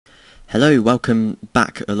Hello, welcome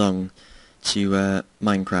back along to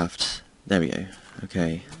Minecraft. There we go.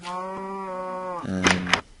 Okay.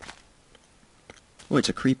 Oh, it's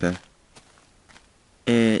a creeper.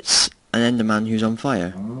 It's an Enderman who's on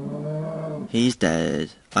fire. He's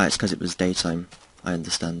dead. Ah, it's because it was daytime. I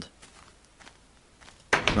understand.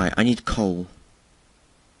 Right, I need coal.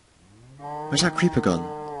 Where's that creeper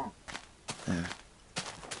gone? There.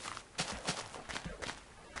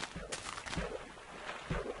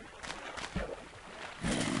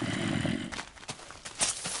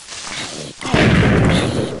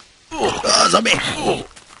 Oh, zombie!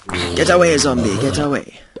 Get away, zombie! Get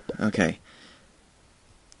away! Okay.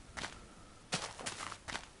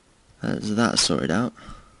 That's that sorted out.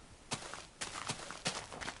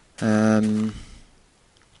 Oh,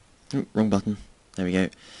 wrong button. There we go.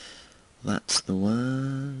 That's the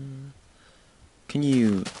one. Can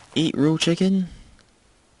you eat raw chicken?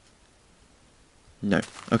 No.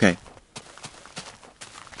 Okay.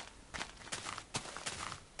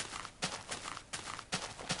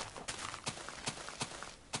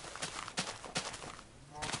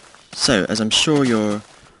 So, as I'm sure you're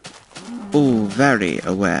all very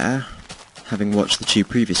aware, having watched the two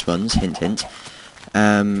previous ones, hint hint,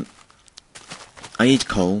 I need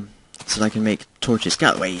coal so that I can make torches. Get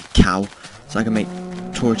out of the way, you cow! So I can make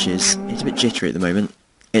torches. It's a bit jittery at the moment.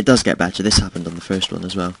 It does get better. This happened on the first one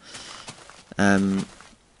as well. But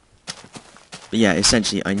yeah,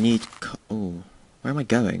 essentially I need oh, where am I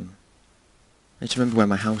going? I need to remember where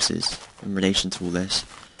my house is in relation to all this.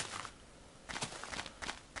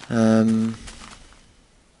 Oh,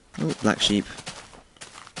 black sheep.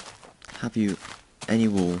 Have you any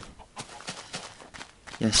wool?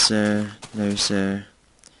 Yes, sir. No, sir.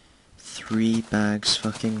 3 bags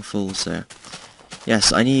fucking full, sir.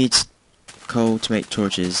 Yes, I need coal to make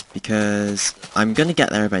torches because I'm gonna get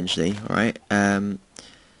there eventually, alright? A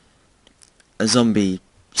zombie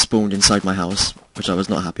spawned inside my house, which I was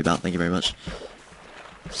not happy about, thank you very much.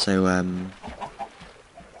 So, there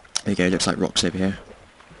you go, looks like rocks over here.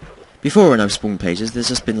 Before, when I've spawned pages, there's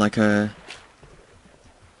just been like a,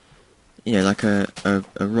 you know, like a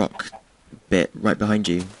rock bit right behind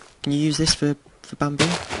you. Can you use this for bamboo?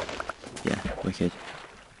 Yeah, wicked.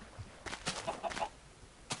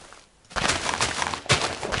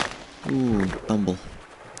 Ooh, bumble.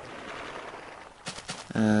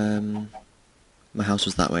 My house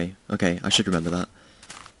was that way. Okay, I should remember that.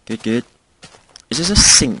 Good, good. Is this a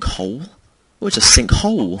sinkhole? Oh, it's a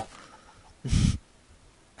sinkhole!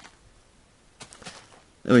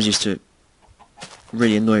 It always used to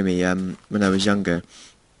really annoy me when I was younger.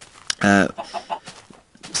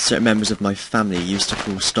 Certain members of my family used to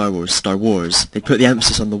call Star Wars Star Wars. They put the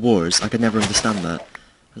emphasis on the wars. I could never understand that. I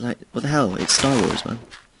was like, what the hell? It's Star Wars, man.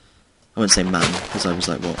 I wouldn't say man, because I was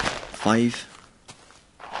like, what, 5?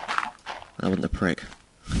 I wasn't a prick.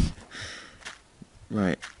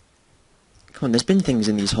 Right. Come on, there's been things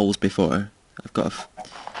in these holes before. I've got to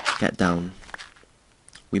get down.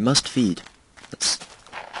 We must feed. That's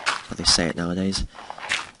how they say it nowadays.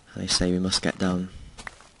 How they say we must get down.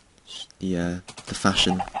 The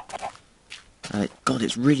fashion. God,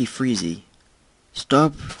 it's really freezy.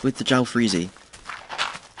 Stop with the Jalfreezy.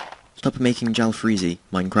 Stop making Jalfreezy,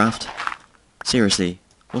 Minecraft. Seriously,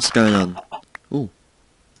 what's going on? Ooh.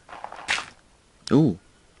 Ooh.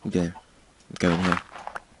 Okay. Go in here.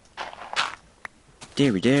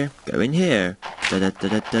 Dearie dear, go in here. Da da da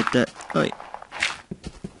da da da. Oi.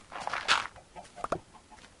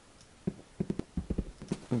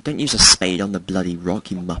 Oh, don't use a spade on the bloody rock,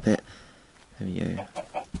 you muppet. There we go.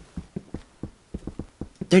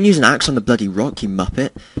 Don't use an axe on the bloody rock, you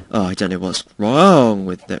muppet. Oh, I don't know what's wrong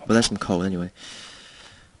with that. Well, there's some coal anyway.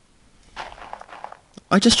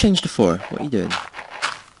 I just changed to 4. What are you doing?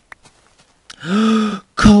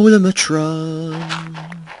 Colamatron!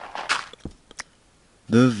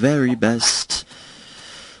 The very best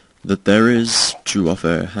that there is to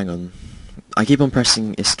offer. Hang on. I keep on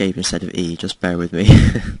pressing escape instead of E, just bear with me.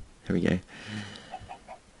 Here we go.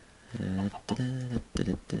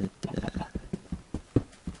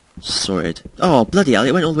 Sorted. Oh, bloody hell,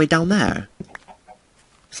 it went all the way down there.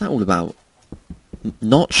 What's that all about?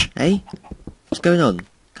 Notch, eh? What's going on?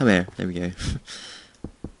 Come here. There we go.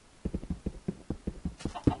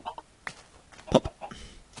 Pop.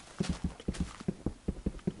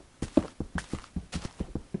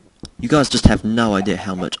 You guys just have no idea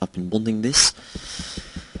how much I've been wanting this.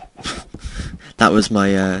 That was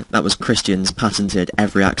my, that was Christian's patented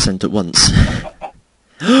every accent at once.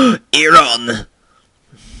 Iran!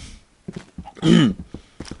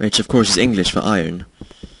 Which of course is English for iron.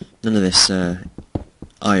 None of this,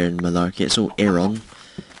 iron malarkey, it's all Iran.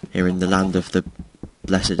 Here in the land of the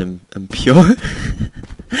blessed and pure,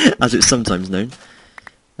 as it's sometimes known,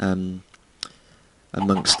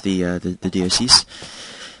 amongst the diocese.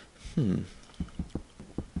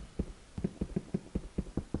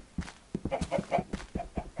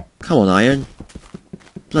 Come on, iron.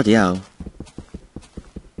 Bloody hell.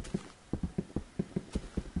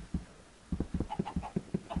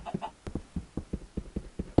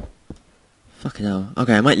 Fucking hell.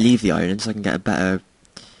 Okay, I might leave the iron so I can get a better...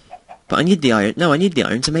 But I need the iron... No, I need the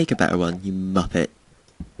iron to make a better one, you muppet.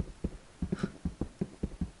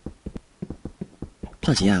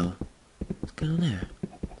 Bloody hell. What's going on there?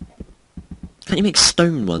 Can't you make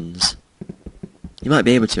stone ones? You might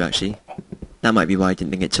be able to, actually. That might be why I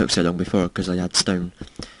didn't think it took so long before, because I had stone.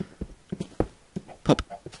 Pop.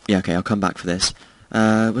 Yeah, okay, I'll come back for this.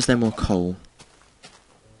 Was there more coal?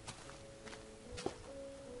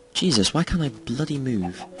 Jesus, why can't I bloody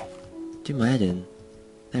move? Do my head in.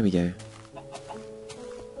 There we go.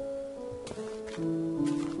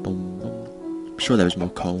 Boom, boom. I'm sure there was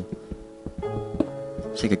more coal.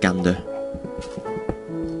 Let's take a gander.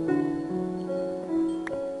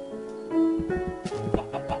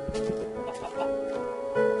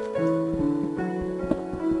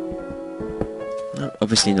 No,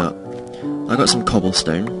 obviously not. I got some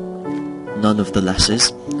cobblestone. None of the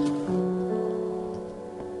lesses.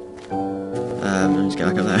 Let's get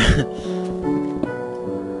back up there.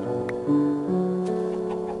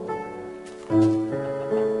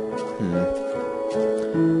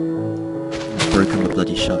 I've broken the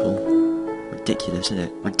bloody shovel. Ridiculous, isn't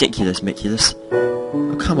it? Ridiculous, Miculous.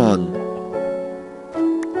 Oh, come on.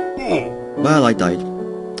 Well, I died.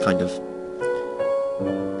 Kind of.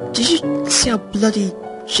 Did you see how bloody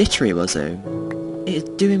jittery it was, though? It's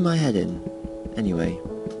doing my head in. Anyway.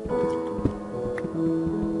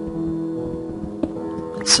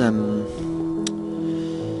 Let's,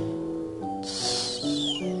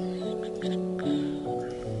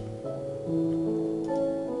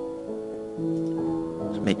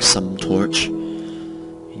 make some torch.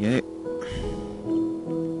 There you go.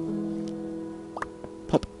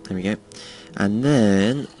 Pop. There we go. And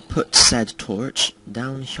then put said torch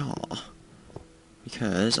down here.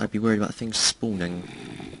 Because I'd be worried about things spawning.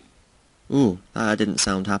 Ooh, that didn't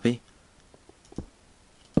sound happy.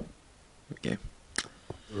 There we go.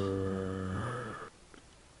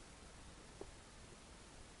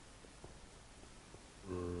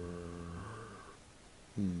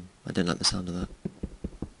 I don't like the sound of that.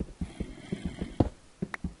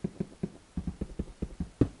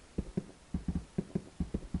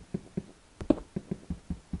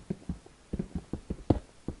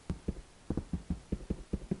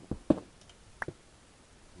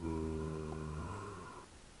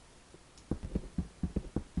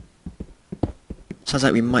 Sounds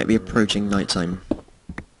like we might be approaching nighttime.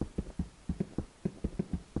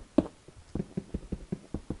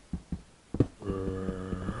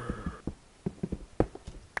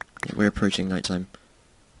 Yeah, we're approaching nighttime.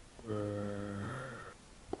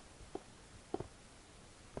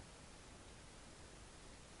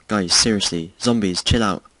 Guys, seriously, zombies, chill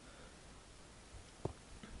out.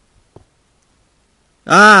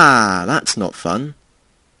 Ah, that's not fun.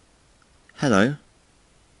 Hello.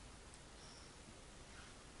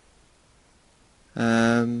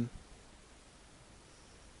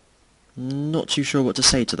 Not too sure what to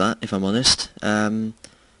say to that, if I'm honest. Hello.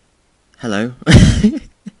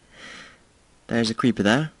 There's a creeper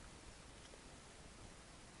there.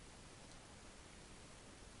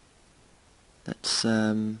 That's,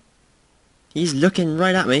 he's looking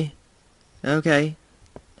right at me. Okay.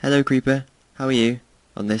 Hello, creeper. How are you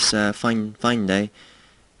on this, fine day?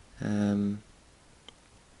 Got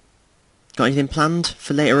anything planned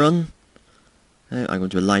for later on? I'm going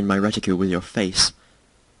to align my reticule with your face.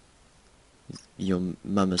 Your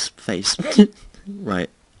mama's face. Right.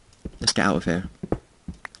 Let's get out of here.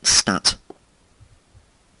 Stat.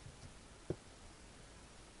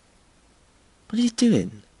 What are you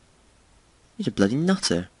doing? You're a bloody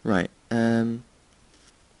nutter. Right.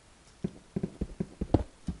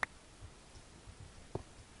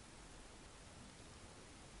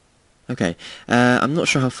 Okay. I'm not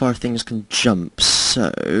sure how far things can jump,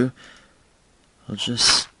 so I'll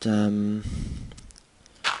just, there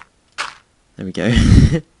we go.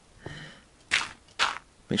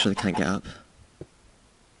 Make sure they can't get up.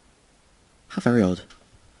 How very odd.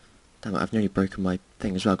 Damn it, I've nearly broken my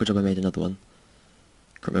thing as well. Good job I made another one.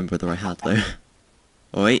 Can't remember whether I had, though.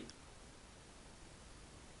 Oi!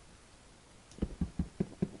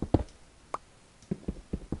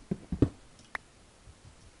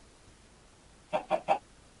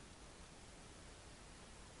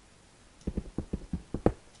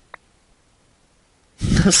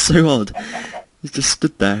 That's so odd. He's just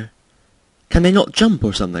stood there. Can they not jump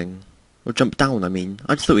or something? Or jump down, I mean.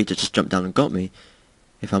 I just thought he'd just jumped down and got me,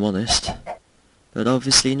 if I'm honest. But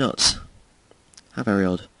obviously not. How very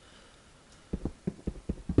odd.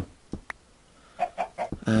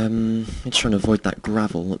 I'm just trying to avoid that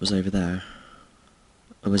gravel that was over there.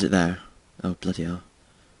 Or was it there? Oh, bloody hell.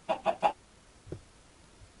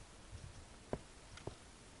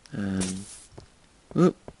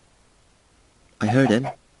 Whoop. I heard him.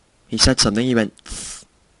 He said something, he went...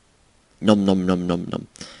 Nom nom nom nom nom.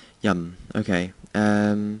 Yum. Okay.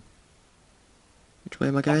 Which way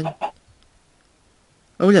am I going?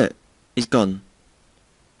 Oh look! He's gone.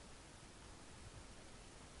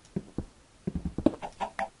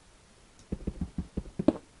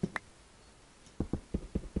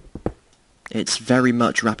 It's very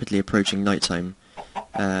much rapidly approaching nighttime.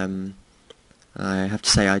 I have to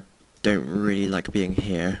say I don't really like being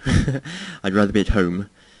here. I'd rather be at home.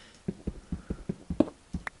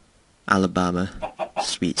 Alabama,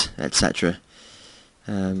 sweet, etc.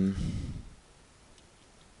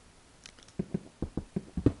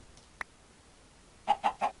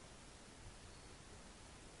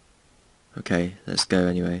 Okay, let's go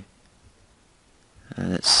anyway.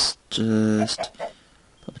 Let's just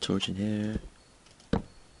pop a torch in here.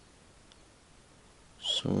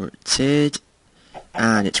 Sorted.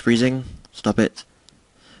 And it's freezing. Stop it.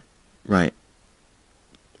 Right.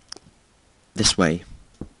 This way.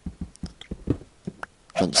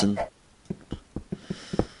 Johnson.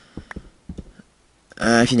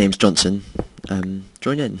 If your name's Johnson,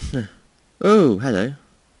 join in. Oh, hello.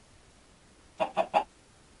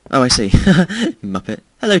 Oh, I see. Muppet.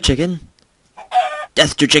 Hello, chicken.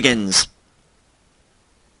 Death to chickens!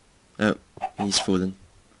 Oh, he's fallen.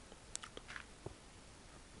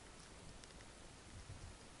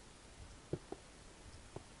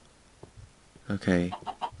 Okay.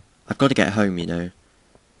 I've got to get home, you know.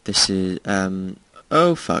 This is,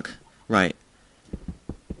 oh, fuck. Right.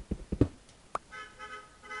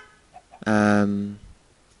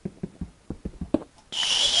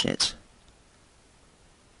 Shit.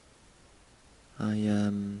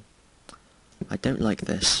 I don't like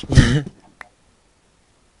this.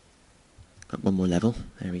 Got one more level.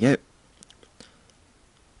 There we go.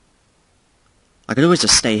 I could always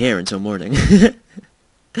just stay here until morning.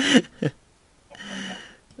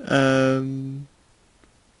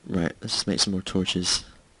 Right, let's just make some more torches.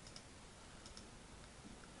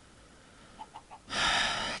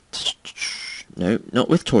 No, not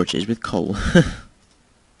with torches, with coal. There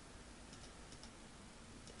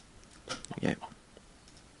we go.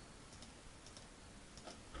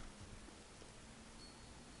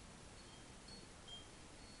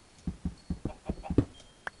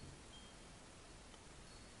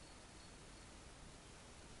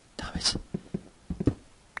 Damn it.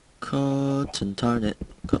 Cotton tarn it.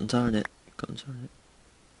 Cotton tarn it. Cotton tarn it.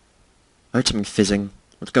 I heard something fizzing.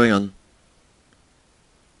 What's going on?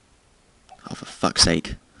 Oh, for fuck's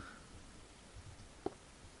sake.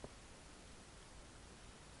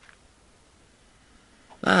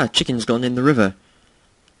 Ah, chicken's gone in the river.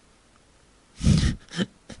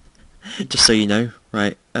 Just so you know.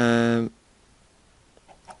 Right,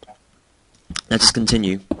 let's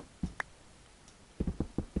continue.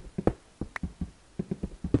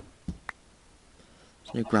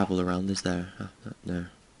 There's no gravel around, is there? No.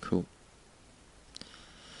 Cool.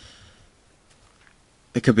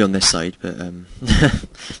 It could be on this side, but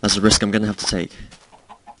that's a risk I'm going to have to take.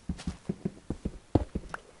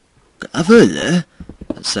 Gravel?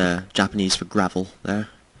 That's Japanese for gravel there.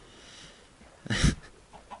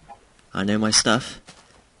 I know my stuff.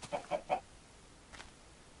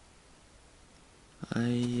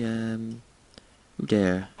 Oh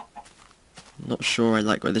dear. Not sure I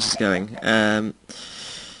like where this is going. Wrong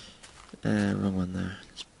one there.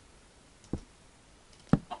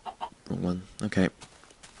 Wrong one. Okay.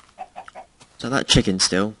 So that chicken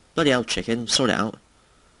still. Bloody hell, chicken. Sort it out.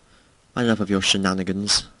 Enough of your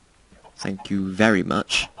shenanigans. Thank you very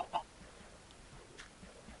much. I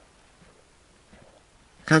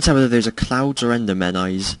can't tell whether those are clouds or Endermen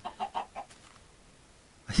eyes.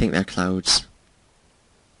 I think they're clouds.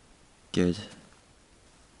 Good.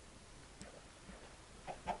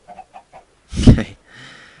 Okay.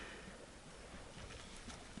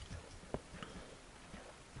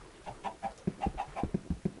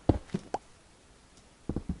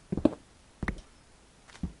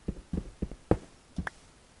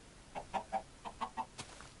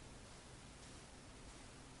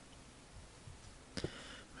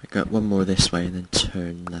 Got one more this way and then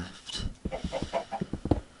turn left.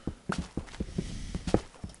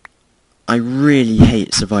 I really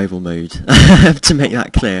hate survival mode. I have to make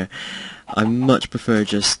that clear. I much prefer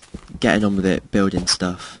just getting on with it, building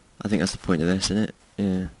stuff. I think that's the point of this, isn't it?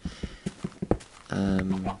 Yeah.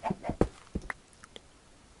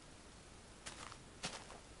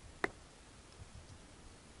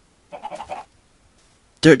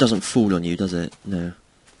 Dirt doesn't fall on you, does it? No.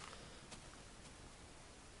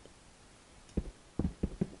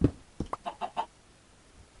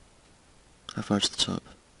 How far to the top?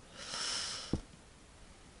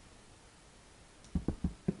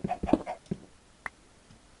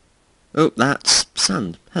 Oh, that's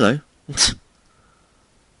sand. Hello. Is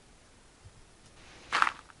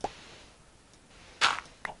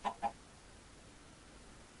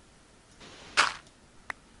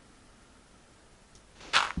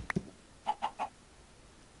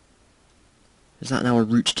that now a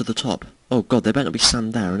route to the top? Oh god, there better not be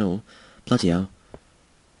sand there and all. Bloody hell.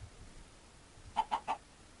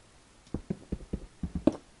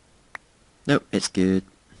 Nope, it's good.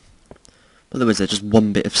 Otherwise there's just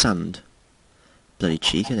one bit of sand. Bloody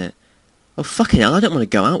cheek, innit? Oh fucking hell, I don't want to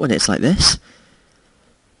go out when it's like this.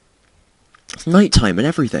 It's night time and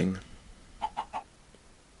everything.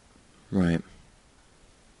 Right.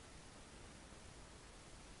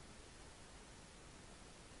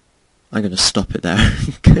 I'm going to stop it there.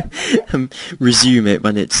 Resume it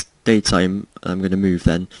when it's daytime. I'm going to move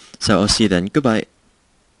then. So I'll see you then. Goodbye.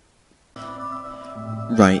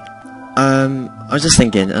 Right. I was just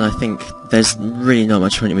thinking, and I think there's really not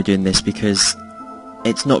much point in me doing this because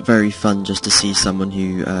it's not very fun just to see someone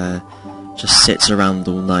who just sits around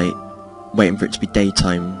all night waiting for it to be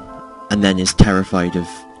daytime and then is terrified of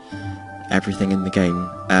everything in the game.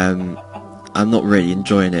 I'm not really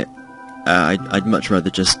enjoying it. I'd much rather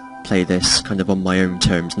just play this kind of on my own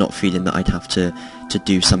terms, not feeling that I'd have to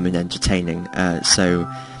do something entertaining. So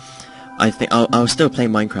I think I'll still play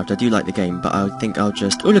Minecraft. I do like the game, but I think I'll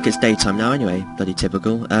just... Oh look, it's daytime now anyway. Bloody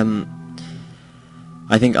typical.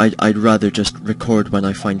 I think I'd rather just record when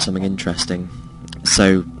I find something interesting.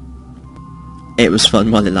 So it was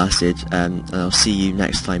fun while it lasted, and I'll see you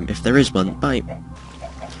next time if there is one. Bye.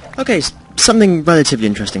 Okay, something relatively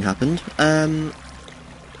interesting happened.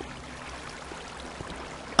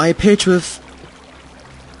 I appear to have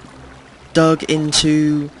dug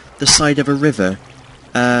into the side of a river,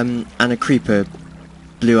 and a creeper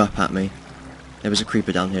blew up at me. There was a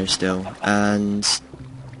creeper down here still, and...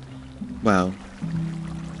 well...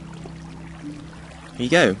 here you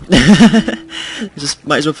go. Just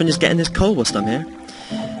might as well finish getting this coal whilst I'm here.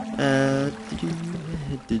 I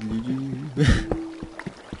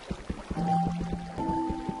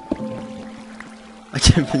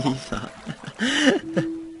don't believe that.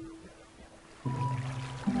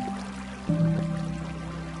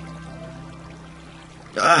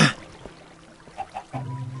 Ah!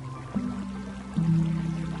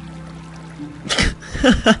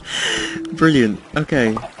 Brilliant.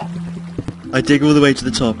 Okay. I dig all the way to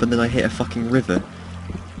the top and then I hit a fucking river.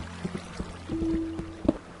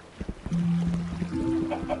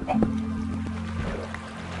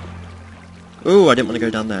 Ooh, I didn't want to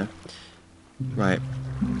go down there. Right.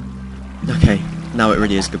 Okay, now it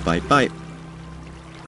really is goodbye. Bye.